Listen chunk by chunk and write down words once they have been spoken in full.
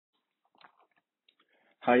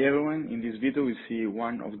Hi everyone, in this video we see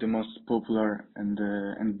one of the most popular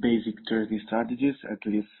and basic trading strategies, at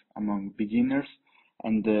least among beginners,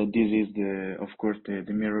 and this is of course the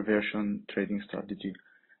Mean Reversion Trading Strategy,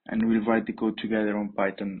 and we'll write the code together on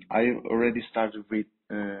Python. I already started with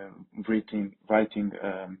writing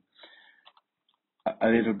a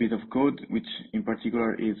little bit of code, which in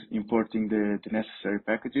particular is importing the necessary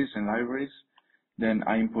packages and libraries. Then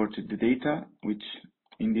I imported the data, which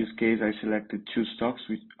in this case I selected two stocks,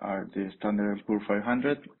 which are the Standard & Poor's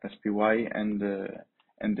 500, SPY, and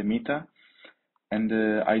the Meta. And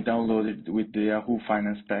I downloaded with the Yahoo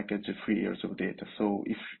Finance package 3 years of data. So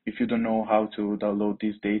if you don't know how to download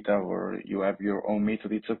this data or you have your own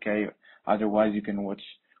method, it's okay. Otherwise, you can watch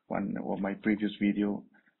one of my previous video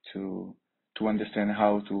to understand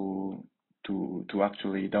how to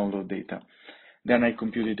actually download data. Then I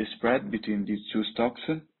computed the spread between these two stocks,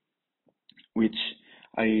 which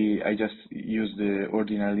I just used the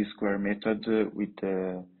ordinary square method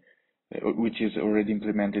which is already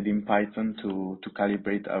implemented in Python to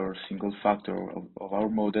calibrate our single factor of our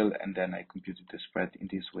model, and then I computed the spread in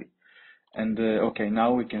this way. And okay,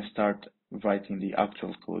 now we can start writing the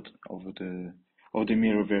actual code of the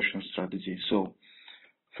Mean Reversion strategy. So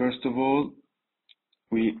first of all,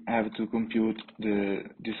 we have to compute the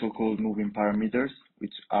so-called moving parameters,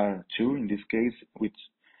 which are two in this case, which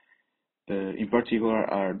in particular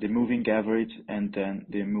are the moving average and then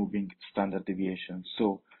the moving standard deviation.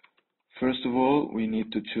 So first of all, we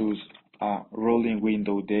need to choose a rolling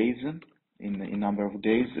window days in number of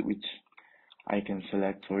days, which I can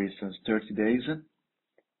select, for instance, 30 days.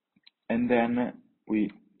 And then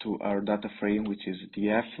to our data frame, which is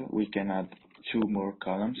df, we can add two more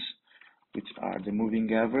columns, which are the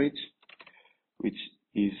moving average, which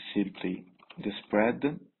is simply the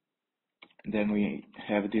spread. Then we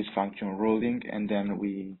have this function rolling, and then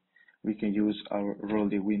we can use our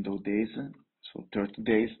rolling window days, so 30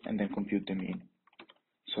 days, and then compute the mean.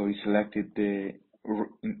 So we selected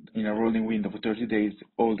in a rolling window for 30 days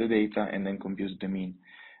all the data and then compute the mean.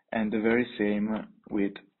 And the very same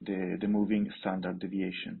with the moving standard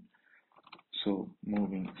deviation. So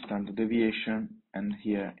moving standard deviation, and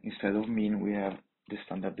here instead of mean we have the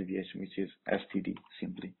standard deviation, which is STD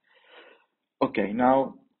simply. Okay,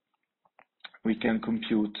 now we can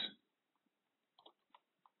compute.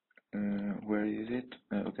 Where is it?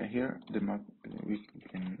 Okay, here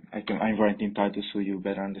I'm writing Python so you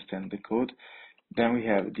better understand the code. Then we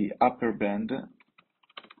have the upper band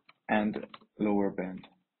and lower band.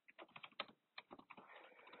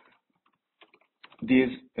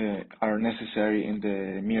 These are necessary in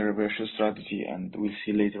the Mean Reversion strategy, and we'll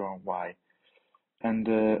see later on why. And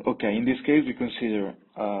okay, in this case we consider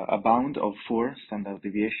a bound of 4 standard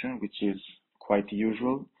deviation, which is quite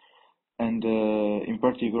usual, and in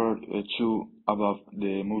particular 2 above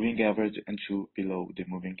the moving average and 2 below the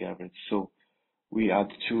moving average. So we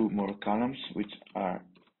add 2 more columns, which are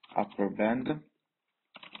upper band,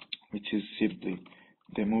 which is simply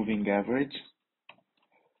the moving average,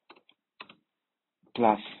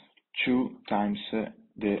 plus 2 times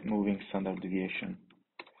the moving standard deviation,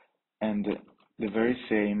 and the very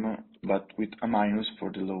same but with a minus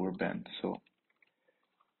for the lower band. So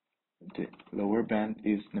the lower band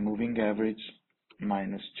is the moving average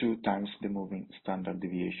minus 2 times the moving standard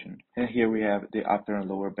deviation. And here we have the upper and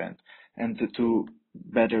lower band. And to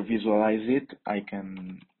better visualize it, I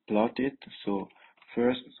can plot it. So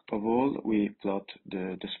first of all, we plot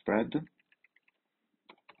the spread.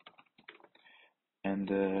 And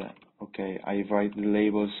okay, I write the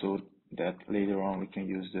label so that later on we can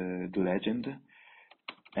use the legend.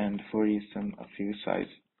 And for instance, a figure size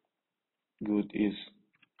good is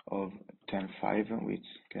of 10.5, which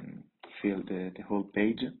can fill the whole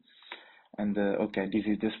page. And okay, this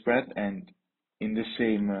is the spread, and in the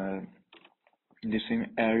same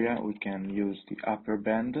area we can use the upper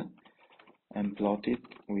band and plot it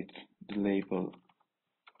with the label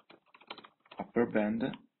upper band.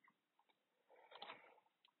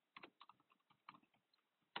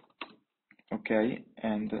 Okay,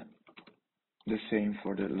 and the same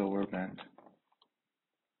for the lower band.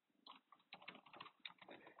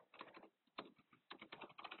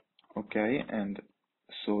 Okay, and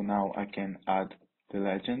so now I can add the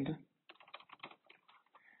legend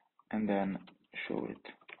and then show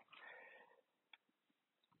it.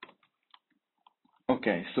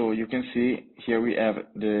 Okay, so you can see here we have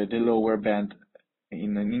the lower band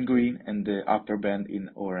in green and the upper band in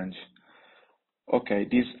orange. Okay,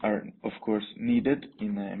 these are of course needed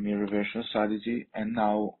in a Mean Reversion strategy, and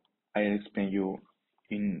now I'll explain you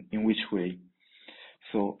in which way.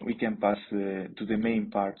 So we can pass to the main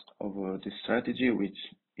part of the strategy, which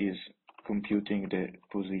is computing the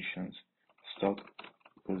positions, stock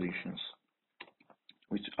positions,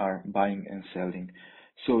 which are buying and selling.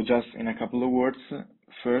 So just in a couple of words,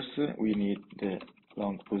 first we need the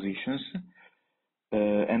long positions,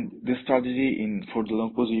 and the strategy for the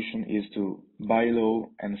long position is to buy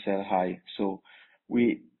low and sell high. So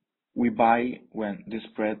we buy when the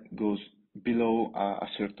spread goes below a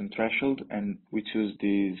certain threshold, and we choose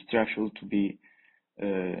this threshold to be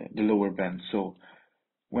the lower band. So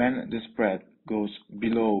when the spread goes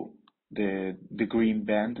below the green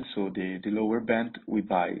band, so the lower band, we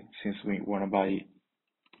buy, since we want to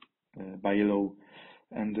buy low.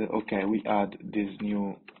 And okay, we add this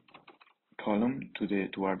new column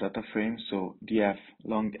to our data frame. So df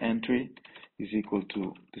long entry is equal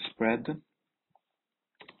to the spread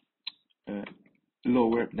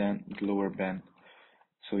lower than the lower band.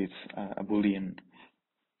 So it's a Boolean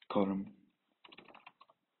column.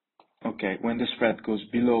 Okay, when the spread goes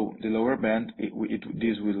below the lower band,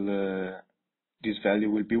 this value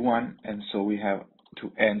will be 1, and so we have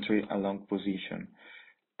to enter a long position.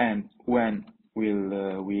 And when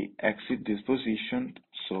we exit this position,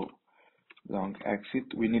 so long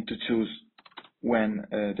exit, we need to choose when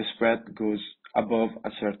the spread goes above a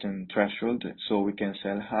certain threshold, so we can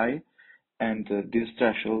sell high, and this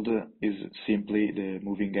threshold is simply the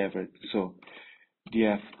moving average. So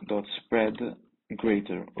df.spread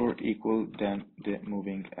greater or equal than the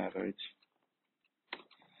moving average.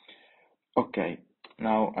 Okay,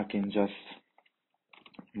 now I can just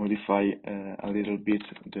modify a little bit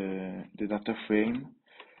the data frame.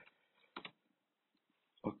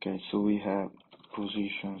 Okay, so we have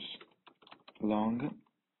positions long,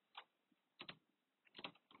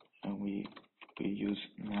 and we use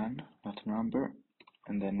none, not number,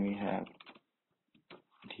 and then we have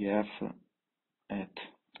df at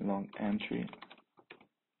long entry,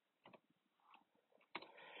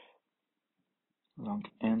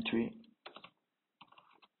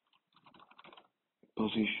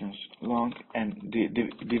 positions long, and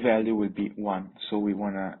the value will be 1, so we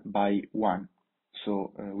want to buy 1.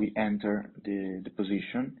 So we enter the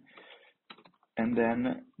position, and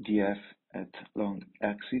then df at long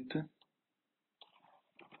exit,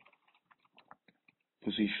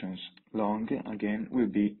 positions long again will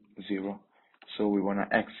be 0. So we want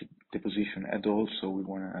to exit the position at all, so we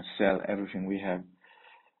want to sell everything we have.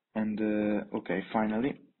 And okay,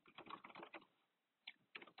 finally,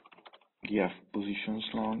 df positions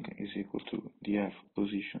long is equal to df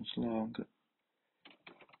positions long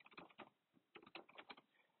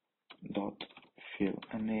dot fill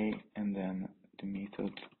NA, and then the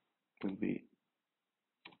method will be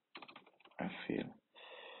a fill.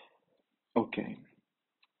 Okay,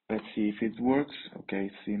 let's see if it works. Okay,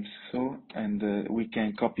 it seems so, and we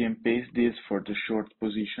can copy and paste this for the short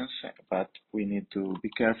positions, but we need to be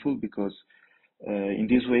careful because in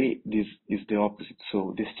this way, this is the opposite.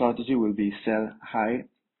 So the strategy will be sell high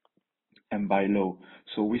and buy low.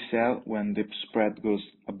 So we sell when the spread goes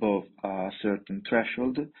above a certain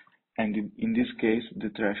threshold, and in this case, the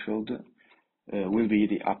threshold will be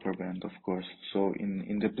the upper band, of course. So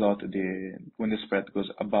in the plot, when the spread goes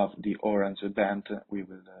above the orange band, we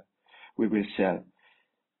will sell.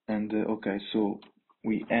 And okay, so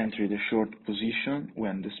we enter the short position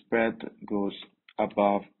when the spread goes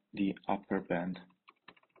above the upper band.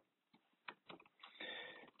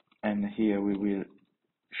 And here we will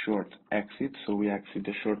short exit, so we exit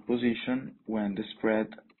the short position when the spread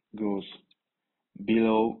goes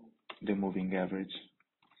below the moving average.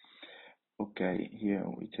 Okay, here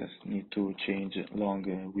we just need to change long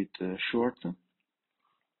with short,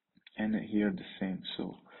 and here the same.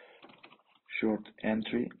 So short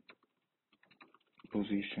entry,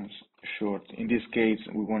 positions short. In this case,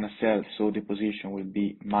 we want to sell, so the position will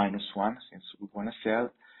be -1 since we want to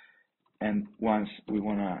sell. And once we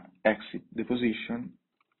want to exit the position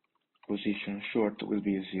short will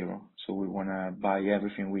be 0. So we want to buy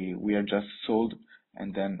everything we are just sold,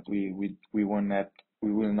 and then we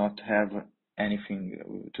will not have anything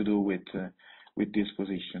to do with this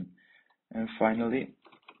position. And finally,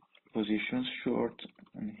 positions short,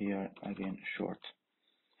 and here again short.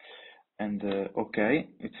 And okay,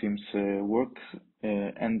 it seems works.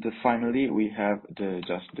 And finally, we have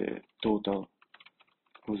just the total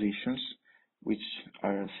positions, which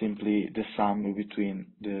are simply the sum between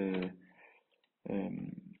the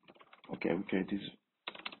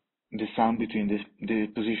the sum between the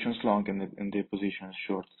positions long and the positions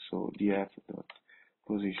short. So df dot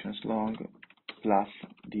positions long plus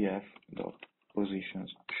df dot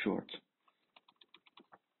positions short.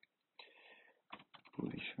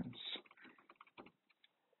 Positions.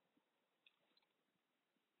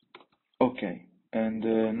 Okay, And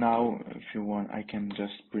now, if you want, I can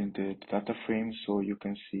just print the data frame so you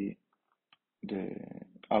can see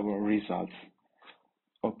our results.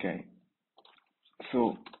 Okay,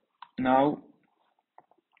 so now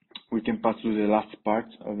we can pass to the last part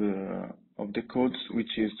of the codes,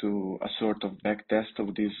 which is to a sort of backtest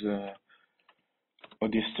of this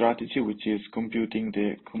strategy, which is computing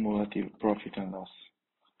the cumulative profit and loss.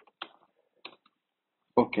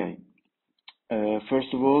 Okay,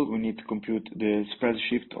 first of all, we need to compute the spread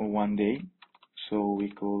shift on 1 day, so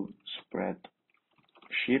we call spread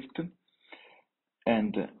shift,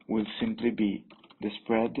 and will simply be the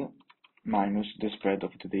spread minus the spread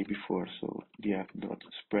of the day before, so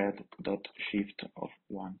df.spread.shift of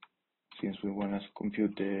 1, since we want to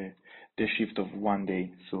compute the shift of 1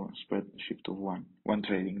 day, so spread shift of one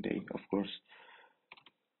trading day, of course.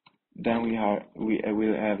 Then we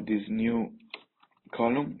will have this new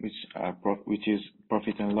column, which is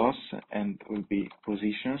profit and loss, and will be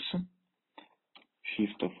positions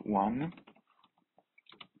shift of 1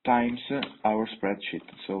 times our spreadsheet,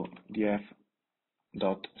 so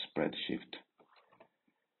df.spreadshift.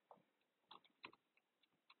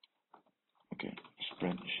 Okay,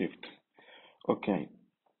 spread shift. Okay.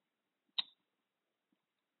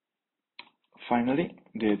 Finally,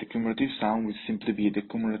 the cumulative sum will simply be the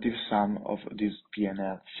cumulative sum of this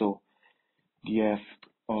P&L. So df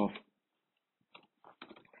of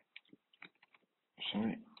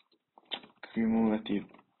cumulative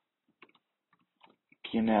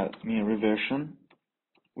P&L mean reversion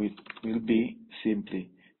will be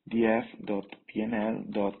simply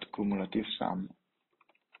df.P&L.cumulative sum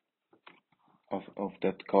of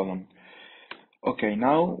that column. Okay,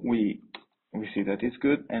 now we see that it's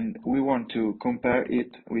good, and we want to compare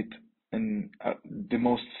it with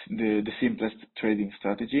the simplest trading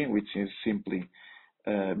strategy, which is simply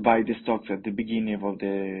buy the stocks at the beginning of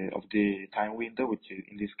the time window, which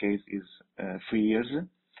in this case is 3 years,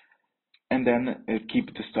 and then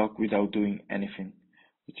keep the stock without doing anything,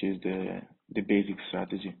 which is the basic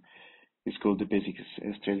strategy. It's called the basic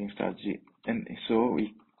trading strategy, and so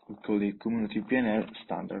we call it cumulative P&L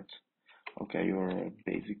standard. Okay, or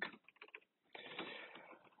basic.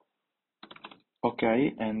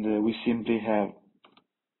 Okay, and we simply have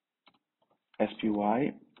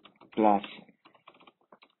SPY plus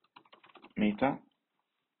meta,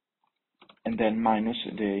 and then minus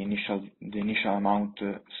the initial amount,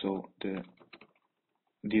 so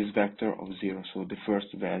this vector of 0, so the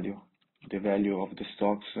first value, the value of the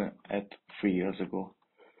stocks at 3 years ago.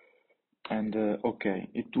 And okay,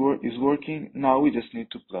 it is working. Now we just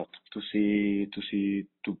need to plot to see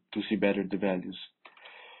better the values.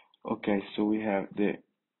 Okay, so we have the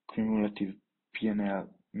cumulative P&L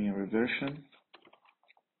mean reversion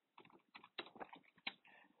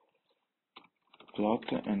plot,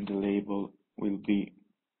 and the label will be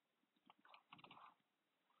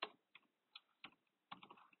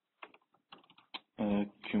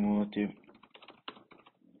cumulative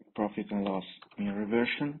profit and loss mean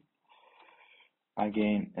reversion.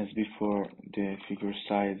 Again, as before, the figure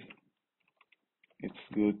size, it's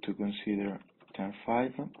good to consider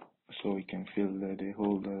 10.5, so we can fill the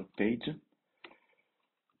whole page.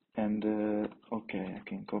 And okay, I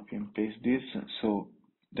can copy and paste this. So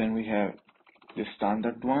then we have the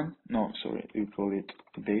standard one. No, sorry, we call it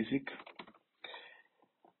basic.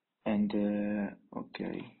 And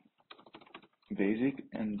okay, basic,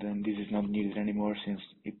 and then this is not needed anymore since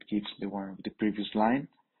it keeps the one of the previous line.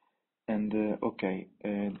 And okay,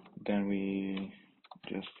 then we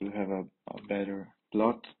just to have a better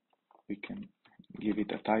plot, we can give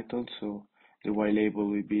it a title. So the Y label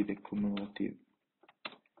will be the cumulative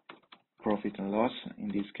profit and loss, in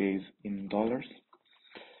this case in dollars,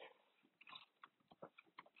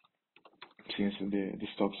 since the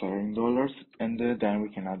stocks are in dollars, and then we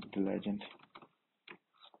can add the legend,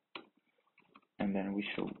 and then we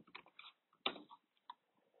show.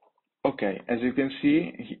 Okay, as you can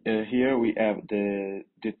see here we have the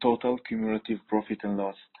total cumulative profit and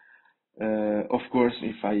loss. Of course,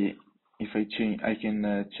 if I change, I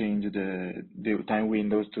can change the time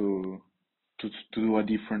windows to do a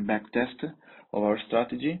different back test of our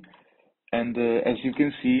strategy, and as you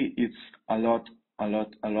can see, it's a lot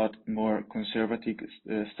more conservative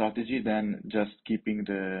strategy than just keeping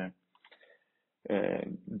the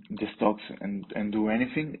stocks and do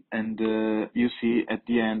anything. And you see at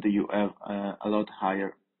the end you have a lot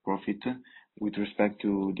higher profit with respect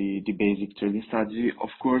to the basic trading strategy. Of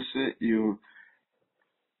course,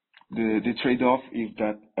 the trade-off is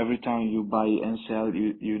that every time you buy and sell,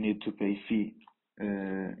 you need to pay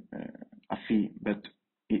a fee. But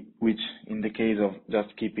which in the case of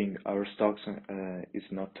just keeping our stocks is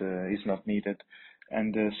not needed.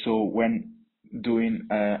 And so when doing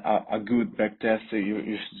a good back test,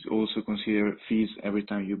 you should also consider fees every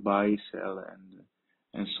time you buy, sell,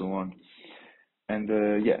 and so on. And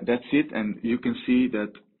yeah, that's it. And you can see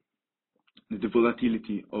that the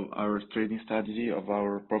volatility of our trading strategy, of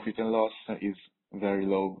our profit and loss, is very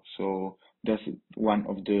low. So that's one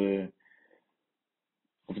of the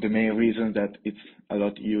main reasons that it's a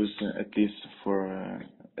lot used, at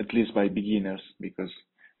least by beginners, because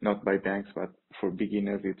not by banks, but for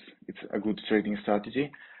beginners, it's a good trading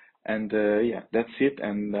strategy. And yeah, that's it.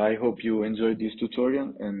 And I hope you enjoyed this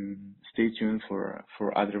tutorial, and stay tuned for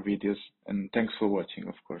other videos. And thanks for watching,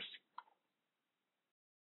 of course.